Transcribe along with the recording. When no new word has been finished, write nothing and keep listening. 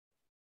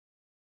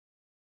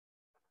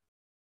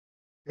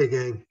Hey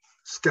gang,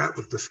 Scott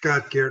with the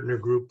Scott Gärtner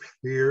Group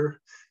here.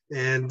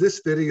 And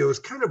this video is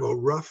kind of a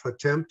rough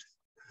attempt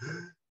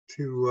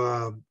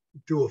to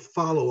do a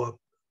follow-up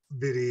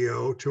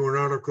video to an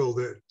article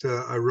that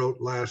I wrote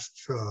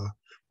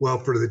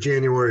for the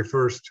January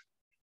 1st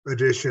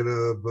edition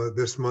of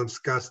this month's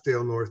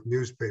Scottsdale North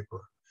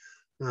newspaper.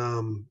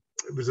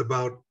 It was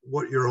about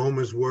what your home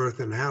is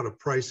worth and how to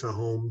price a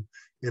home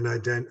in a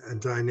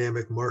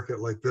dynamic market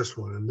like this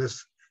one. And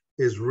this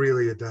is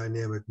really a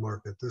dynamic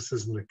market. This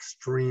is an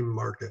extreme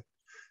market.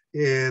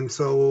 And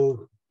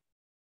so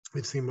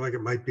it seemed like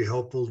it might be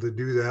helpful to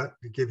do that,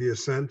 to give you a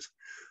sense.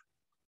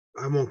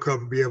 I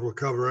won't be able to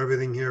cover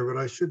everything here, but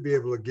I should be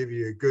able to give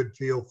you a good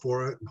feel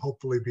for it and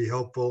hopefully be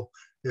helpful.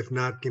 If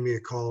not, give me a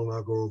call and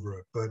I'll go over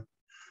it. But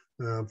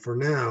for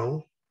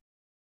now,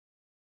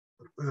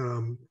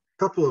 a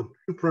couple of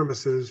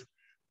premises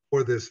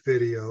for this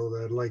video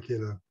that I'd like you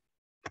to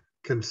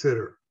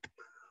consider.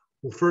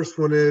 Well, first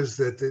one is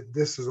that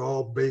this is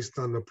all based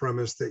on the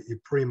premise that you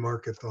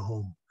pre-market the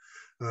home.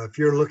 If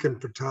you're looking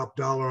for top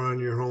dollar on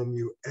your home,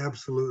 you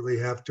absolutely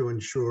have to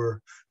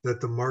ensure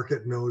that the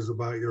market knows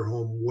about your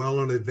home well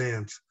in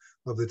advance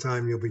of the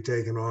time you'll be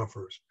taking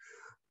offers.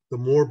 The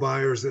more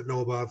buyers that know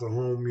about the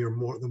home,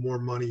 the more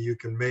money you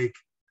can make.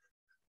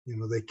 You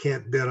know, they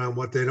can't bet on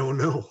what they don't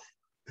know.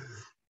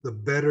 The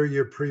better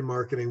your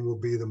pre-marketing will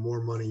be, the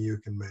more money you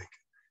can make.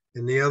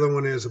 And the other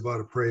one is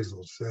about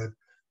appraisals. That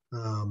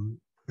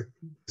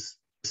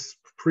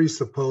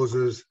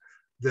presupposes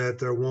that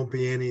there won't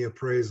be any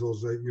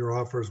appraisals, that your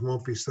offers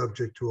won't be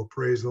subject to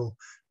appraisal.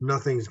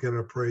 Nothing's going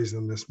to appraise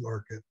in this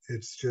market.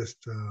 It's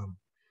just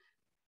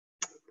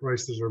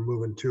prices are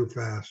moving too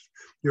fast.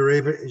 Your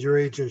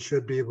agent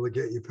should be able to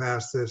get you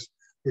past this.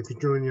 If you're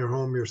doing your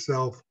home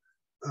yourself,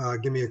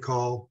 give me a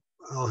call.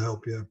 I'll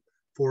help you.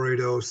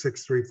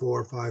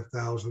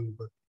 480-634-5000.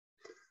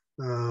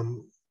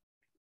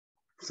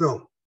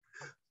 So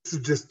to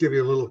just give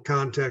you a little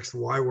context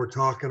why we're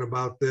talking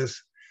about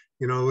this.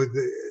 You know,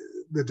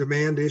 the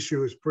demand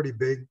issue is pretty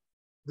big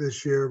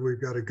this year. We've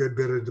got a good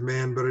bit of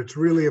demand, but it's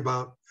really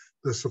about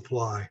the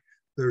supply.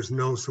 There's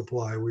no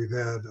supply. We've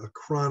had a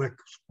chronic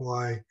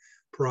supply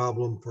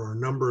problem for a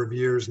number of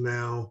years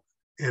now,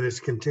 and it's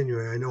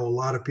continuing. I know a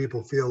lot of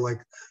people feel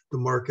like the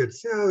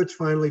market's, it's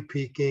finally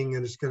peaking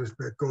and it's going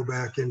to go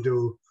back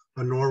into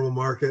a normal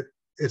market.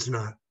 It's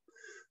not.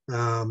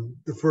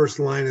 The first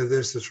line of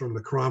this is from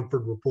the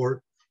Cromford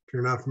Report. If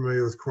you're not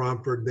familiar with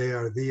Cromford, they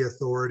are the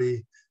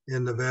authority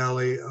in the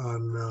Valley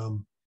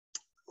on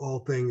all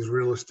things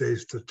real estate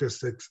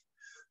statistics.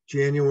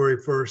 January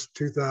 1st,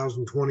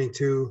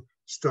 2022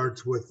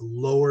 starts with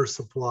lower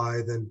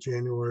supply than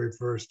January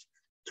 1st,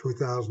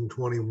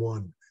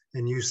 2021.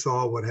 And you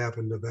saw what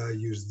happened to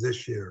values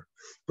this year.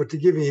 But to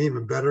give you an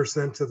even better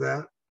sense of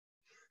that,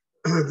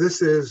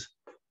 this is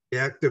the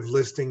active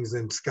listings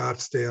in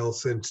Scottsdale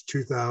since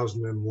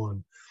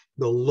 2001.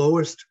 The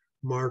lowest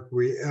mark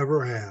we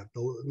ever had,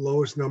 the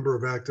lowest number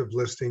of active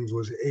listings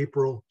was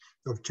April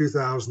of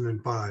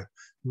 2005,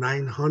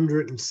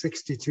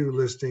 962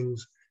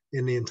 listings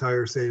in the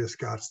entire state of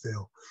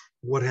Scottsdale.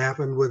 What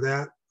happened with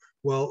that?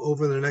 Well,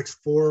 over the next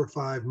 4 or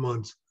 5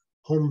 months,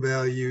 home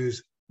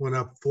values went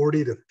up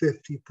 40 to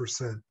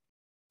 50%,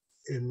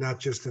 and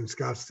not just in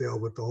Scottsdale,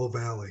 but the whole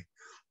valley.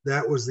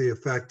 That was the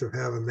effect of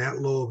having that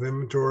low of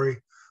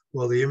inventory.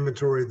 Well, the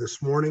inventory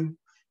this morning,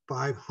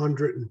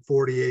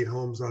 548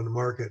 homes on the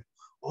market,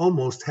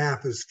 almost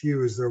half as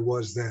few as there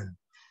was then.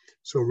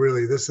 So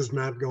really, this is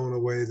not going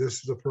away.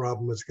 This is a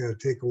problem that's going to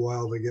take a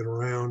while to get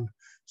around.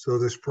 So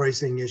this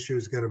pricing issue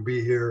is going to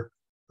be here.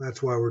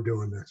 That's why we're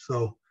doing this.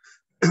 So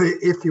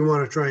if you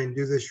want to try and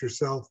do this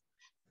yourself,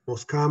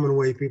 most common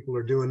way people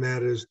are doing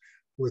that is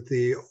with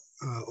the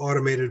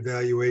automated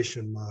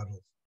valuation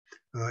model,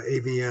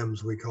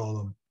 AVMs we call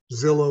them.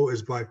 Zillow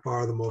is by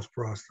far the most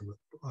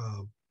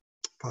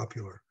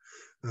popular.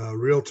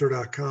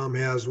 Realtor.com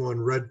has one,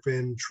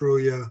 Redfin,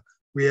 Trulia.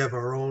 We have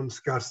our own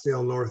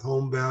Scottsdale North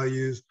Home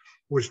Values,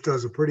 which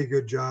does a pretty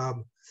good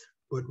job.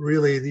 But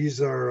really,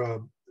 these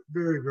are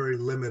very, very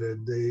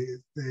limited. They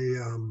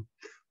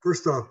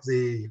first off,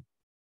 the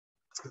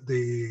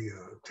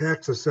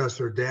tax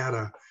assessor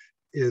data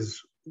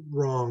is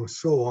wrong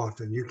so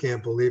often. You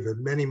can't believe it.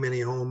 Many,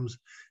 many homes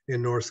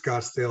in North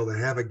Scottsdale that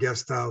have a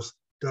guest house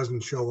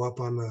doesn't show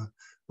up on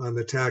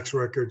the tax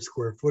record.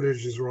 Square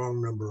footage is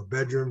wrong. Number of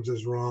bedrooms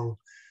is wrong.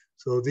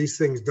 So these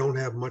things don't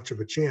have much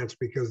of a chance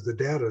because the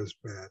data is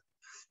bad.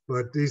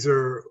 But these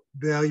are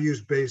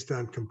values based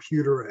on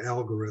computer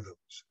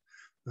algorithms.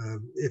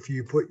 If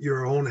you put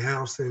your own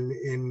house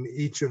in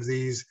each of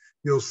these,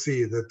 you'll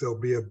see that there'll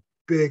be a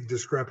big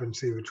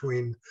discrepancy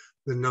between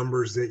the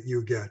numbers that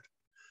you get.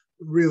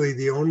 Really,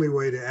 the only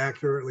way to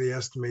accurately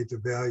estimate the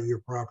value of your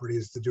property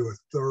is to do a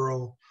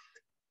thorough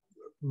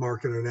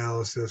market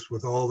analysis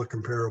with all the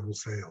comparable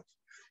sales.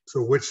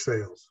 So which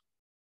sales?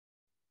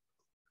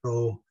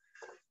 So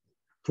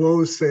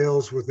closed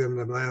sales within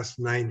the last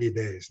 90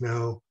 days.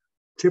 Now,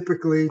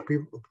 typically,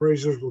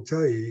 appraisers will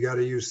tell you, you got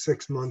to use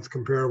 6 months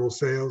comparable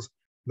sales.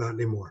 Not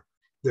anymore.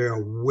 they're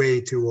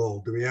way too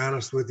old. To be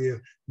honest with you,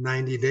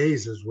 90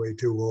 days is way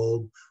too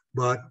old,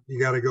 but you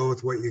got to go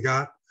with what you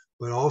got.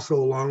 But also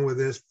along with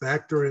this,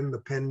 factor in the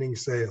pending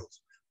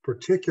sales,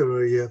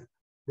 particularly if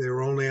they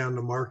were only on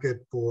the market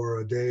for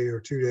a day or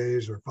 2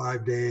 days or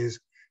 5 days.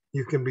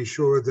 You can be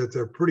sure that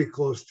they're pretty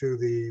close to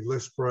the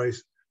list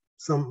price.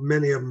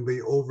 Many of them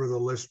be over the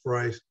list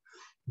price,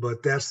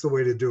 but that's the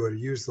way to do it.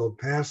 Use the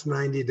past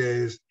 90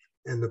 days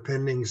and the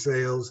pending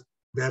sales.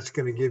 That's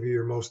going to give you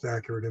your most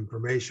accurate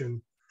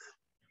information.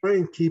 Try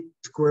and keep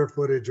square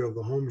footage of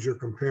the homes you're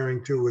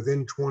comparing to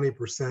within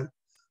 20%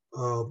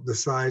 of the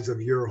size of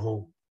your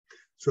home.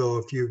 So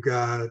if you've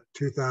got a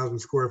 2,000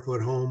 square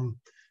foot home,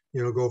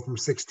 go from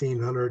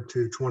 1,600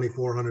 to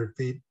 2,400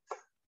 feet.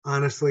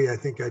 Honestly, I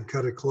think I'd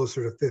cut it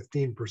closer to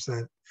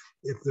 15%.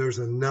 If there's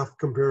enough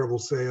comparable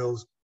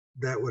sales,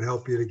 that would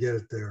help you to get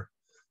it there.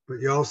 But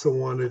you also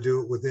want to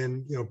do it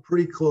within,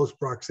 pretty close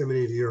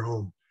proximity to your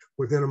home.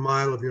 Within a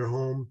mile of your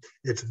home,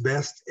 it's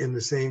best in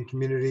the same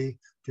community.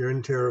 If you're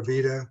in Terra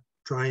Vita,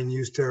 try and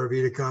use Terra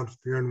Vita comps. If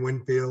you're in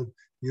Winfield,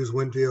 use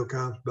Winfield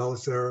comps,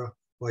 Bellicera,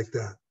 like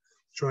that.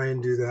 Try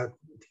and do that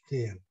if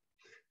you can.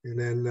 And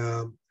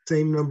then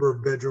same number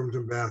of bedrooms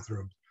and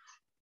bathrooms.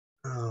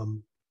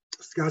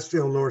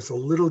 Scottsdale North's a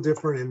little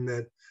different in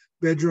that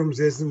bedrooms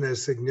isn't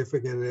as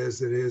significant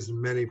as it is in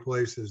many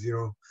places.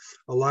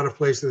 A lot of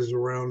places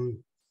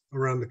around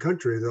the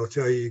country, they'll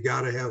tell you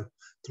got to have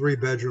 3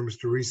 bedrooms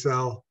to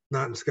resell.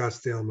 Not in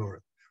Scottsdale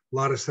North. A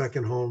lot of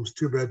second homes,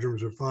 2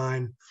 bedrooms are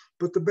fine,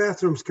 but the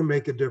bathrooms can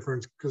make a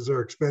difference because they're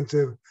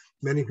expensive.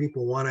 Many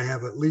people want to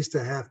have at least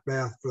a half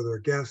bath for their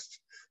guests,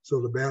 so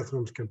the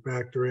bathrooms can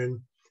factor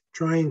in.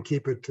 Try and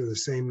keep it to the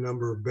same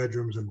number of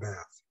bedrooms and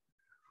baths.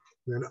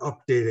 Then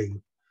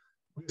updating.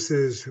 This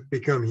has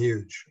become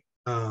huge.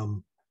 I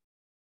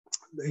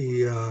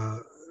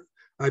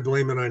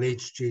blame it on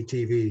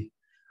HGTV.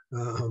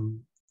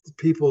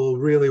 People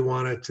really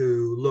want it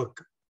to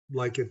look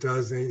like it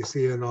does, and you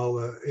see in all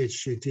the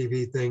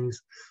HGTV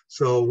things.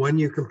 So when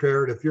you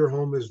compare it, if your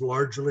home is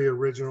largely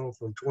original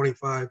from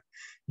 25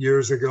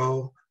 years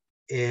ago,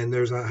 and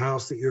there's a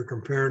house that you're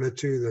comparing it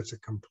to that's a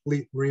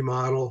complete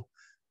remodel,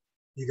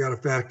 you got to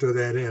factor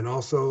that in.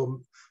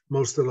 Also,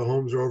 most of the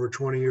homes are over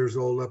 20 years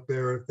old up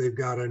there. If they've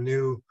got a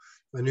new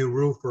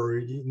roof or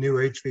a new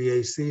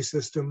HVAC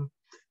system,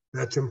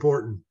 that's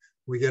important.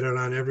 We get it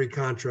on every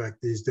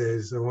contract these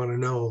days. They want to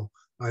know,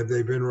 have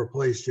they been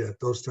replaced yet?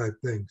 Those type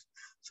things.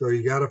 So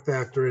you got to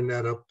factor in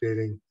that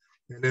updating.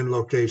 And then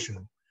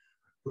location.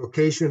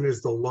 Location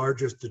is the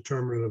largest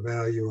determinant of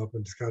value up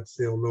in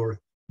Scottsdale North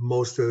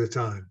most of the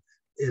time.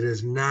 It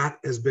is not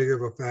as big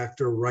of a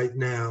factor right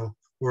now,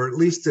 or at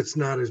least it's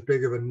not as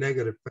big of a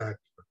negative factor.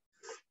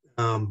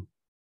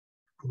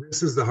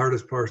 This is the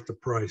hardest part to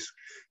price.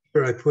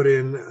 Here I put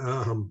in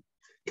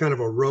kind of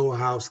a row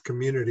house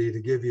community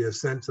to give you a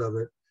sense of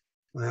it.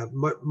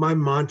 My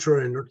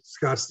mantra in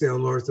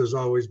Scottsdale North has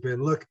always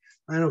been, look,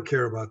 I don't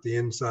care about the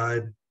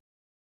inside.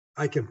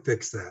 I can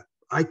fix that.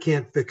 I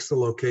can't fix the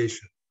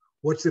location.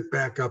 What's it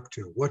back up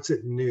to? What's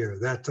it near?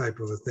 That type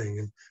of a thing.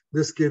 And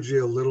this gives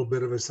you a little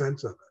bit of a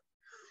sense of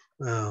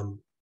it.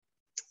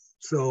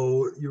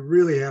 So you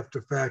really have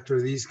to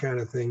factor these kind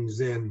of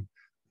things in.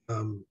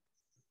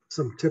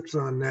 Some tips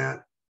on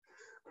that.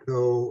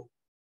 So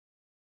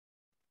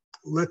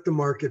let the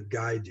market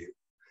guide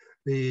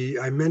you.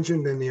 I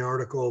mentioned in the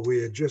article,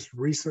 we had just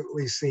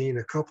recently seen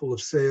a couple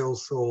of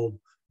sales sold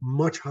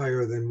much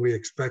higher than we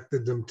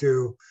expected them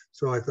to.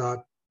 So I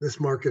thought this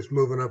market's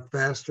moving up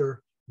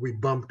faster. We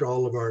bumped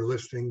all of our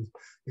listings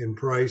in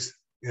price,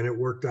 and it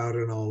worked out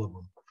in all of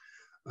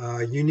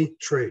them. Unique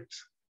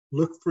traits.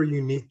 Look for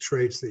unique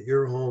traits that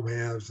your home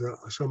has,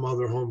 some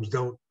other homes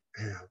don't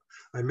have.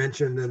 I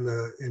mentioned in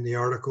the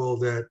article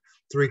that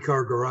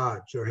 3-car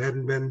garage. There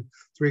hadn't been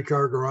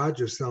 3-car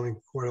garages selling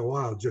for quite a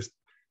while. Just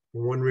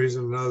for one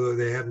reason or another,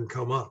 they hadn't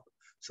come up.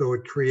 So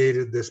it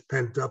created this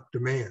pent-up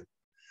demand.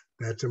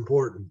 That's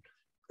important.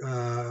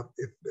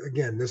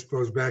 Again, this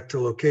goes back to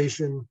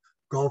location,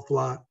 golf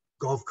lot,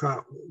 golf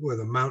cart with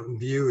a mountain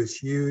view is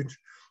huge.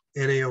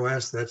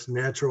 NAOS, that's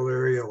natural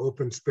area,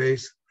 open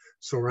space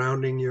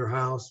surrounding your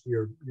house,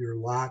 your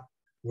lot,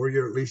 or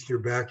at least your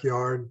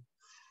backyard.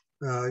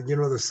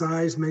 The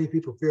size, many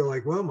people feel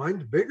like, well,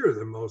 mine's bigger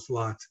than most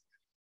lots.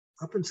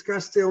 Up in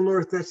Scottsdale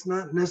North, that's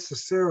not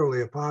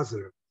necessarily a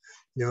positive.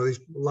 A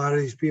lot of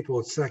these people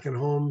at second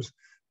homes,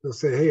 they'll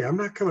say, hey, I'm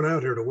not coming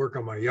out here to work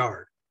on my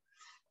yard.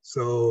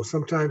 So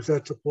sometimes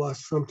that's a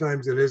plus,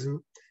 sometimes it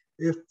isn't.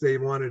 If they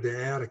wanted to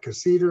add a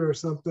casita or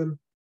something,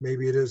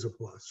 maybe it is a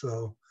plus.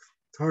 So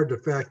it's hard to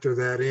factor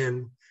that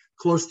in.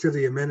 Close to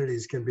the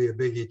amenities can be a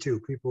biggie too.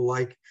 People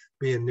like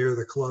being near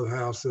the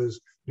clubhouses,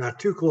 not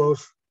too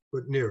close,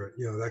 but near it,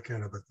 that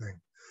kind of a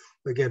thing.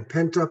 Again,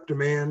 pent up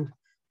demand.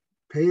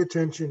 Pay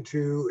attention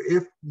to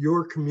if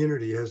your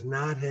community has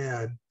not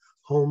had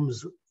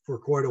homes for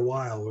quite a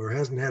while or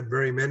hasn't had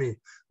very many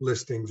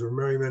listings or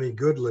very many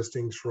good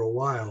listings for a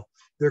while,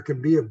 there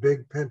can be a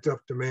big pent up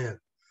demand.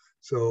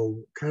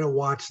 So kind of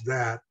watch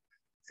that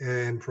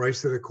and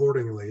price it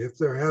accordingly. If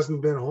there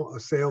hasn't been a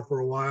sale for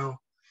a while,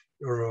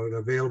 or an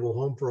available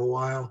home for a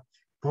while,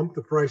 pump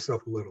the price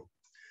up a little.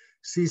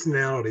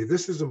 Seasonality.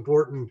 This is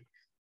important,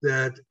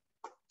 that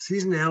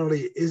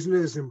seasonality isn't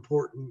as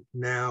important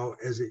now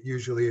as it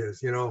usually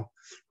is. You know,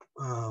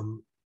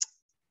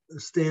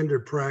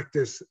 standard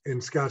practice in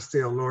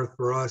Scottsdale North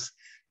for us,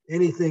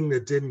 anything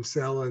that didn't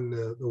sell in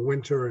the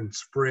winter and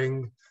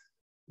spring,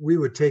 we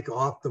would take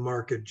off the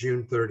market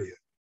June 30th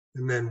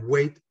and then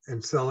wait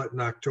and sell it in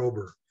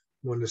October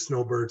when the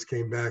snowbirds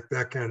came back,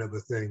 that kind of a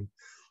thing.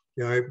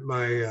 You know,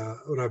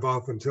 what I've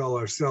often tell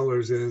our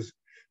sellers is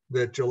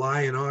that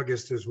July and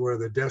August is where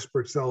the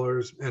desperate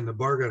sellers and the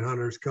bargain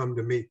hunters come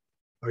to meet.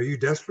 Are you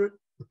desperate?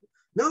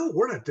 No,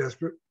 we're not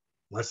desperate.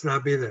 Let's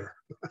not be there.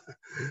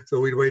 So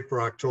we'd wait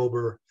for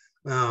October.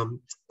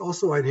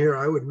 Also,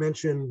 I would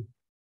mention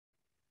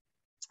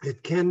you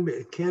can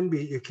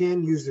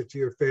use it to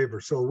your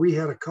favor. So we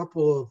had a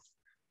couple of,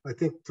 I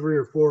think 3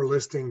 or 4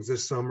 listings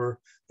this summer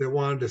that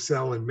wanted to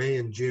sell in May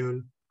and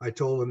June. I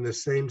told them the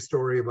same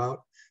story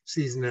about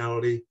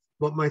seasonality,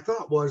 but my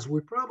thought was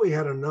we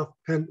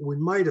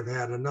might have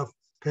had enough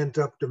pent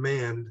up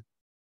demand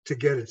to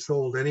get it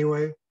sold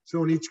anyway.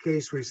 So in each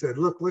case we said,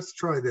 look, let's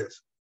try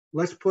this.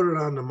 Let's put it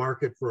on the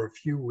market for a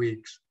few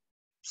weeks,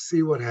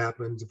 see what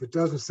happens. If it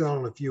doesn't sell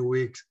in a few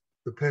weeks,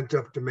 the pent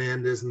up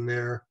demand isn't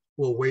there,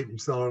 we'll wait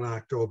and sell in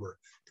October.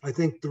 I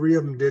think 3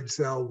 of them did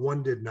sell,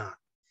 1 did not.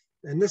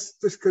 And this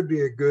could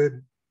be a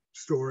good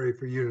story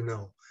for you to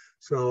know.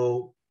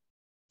 So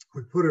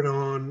we put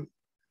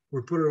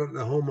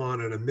the home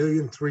on at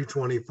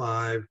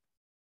 $1,325,000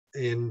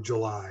 in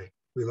July.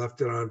 We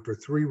left it on for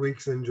 3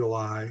 weeks in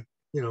July,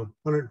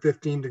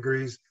 115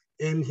 degrees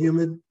and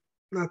humid,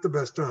 not the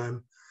best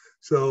time.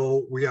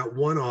 So we got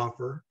 1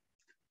 offer.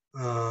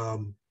 I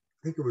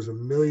think it was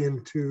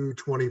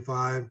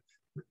 $1,225,000,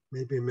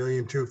 maybe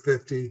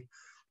 $1,250,000,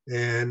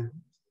 and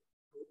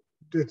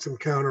did some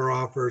counter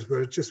offers,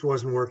 but it just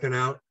wasn't working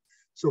out.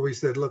 So we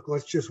said, look,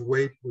 let's just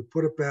wait. We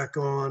put it back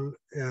on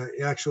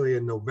actually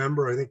in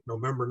November, I think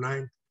November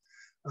 9th.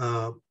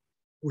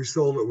 We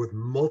sold it with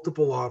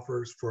multiple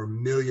offers for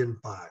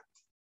 $1,500,000.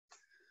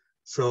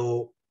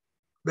 So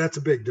that's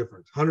a big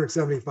difference,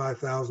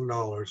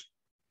 $175,000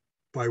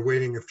 by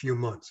waiting a few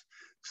months.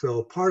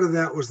 So part of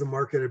that was the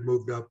market had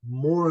moved up.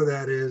 More of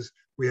that is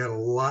we had a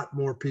lot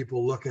more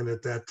people looking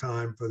at that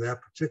time for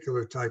that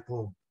particular type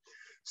home.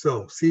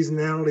 So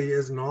seasonality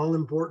isn't all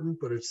important,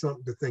 but it's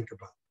something to think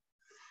about.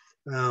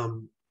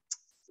 The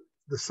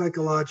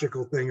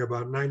psychological thing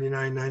about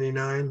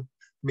 $99.99,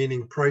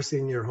 meaning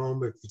pricing your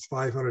home, if it's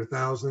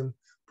 $500,000,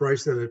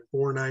 price it at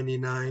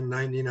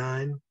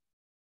 $499.99.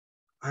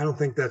 I don't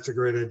think that's a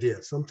great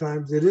idea.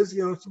 Sometimes it is,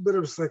 it's a bit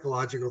of a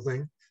psychological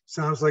thing.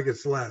 Sounds like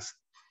it's less,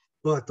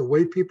 but the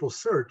way people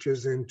search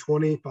is in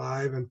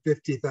 $25,000 and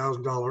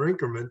 $50,000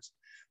 increments.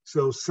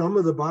 So some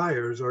of the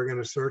buyers are going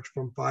to search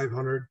from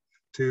 500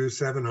 to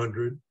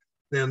 700.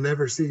 They'll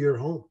never see your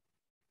home.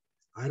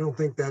 I don't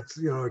think that's,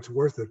 it's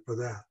worth it for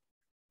that.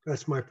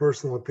 That's my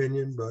personal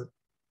opinion, but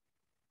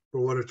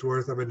for what it's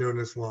worth, I've been doing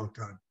this a long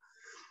time.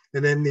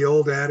 And then the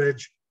old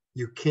adage,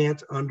 you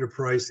can't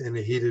underprice in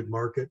a heated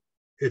market.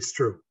 It's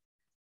true.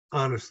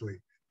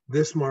 Honestly,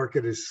 this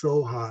market is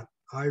so hot.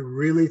 I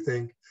really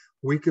think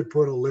we could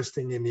put a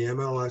listing in the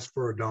MLS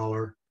for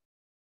 $1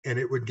 and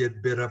it would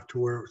get bid up to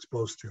where it's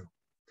supposed to.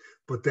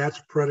 But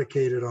that's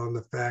predicated on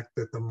the fact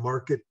that the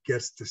market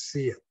gets to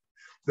see it,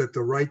 that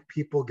the right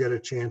people get a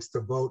chance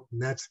to vote.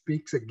 And that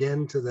speaks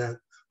again to that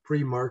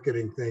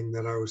pre-marketing thing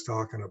that I was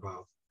talking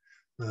about.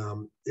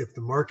 If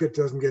the market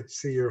doesn't get to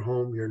see your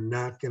home, you're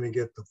not going to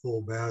get the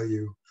full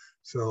value.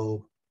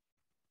 So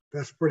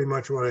that's pretty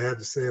much what I had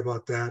to say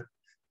about that.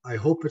 I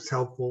hope it's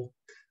helpful.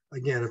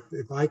 Again,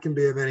 if I can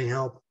be of any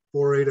help,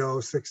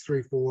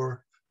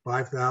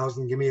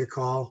 480-634-5000, give me a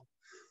call.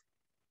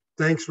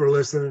 Thanks for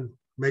listening.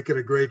 Make it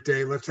a great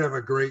day. Let's have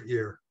a great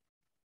year.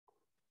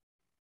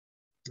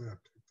 Where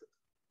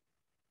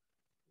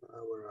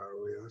are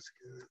we? Let's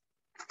get it.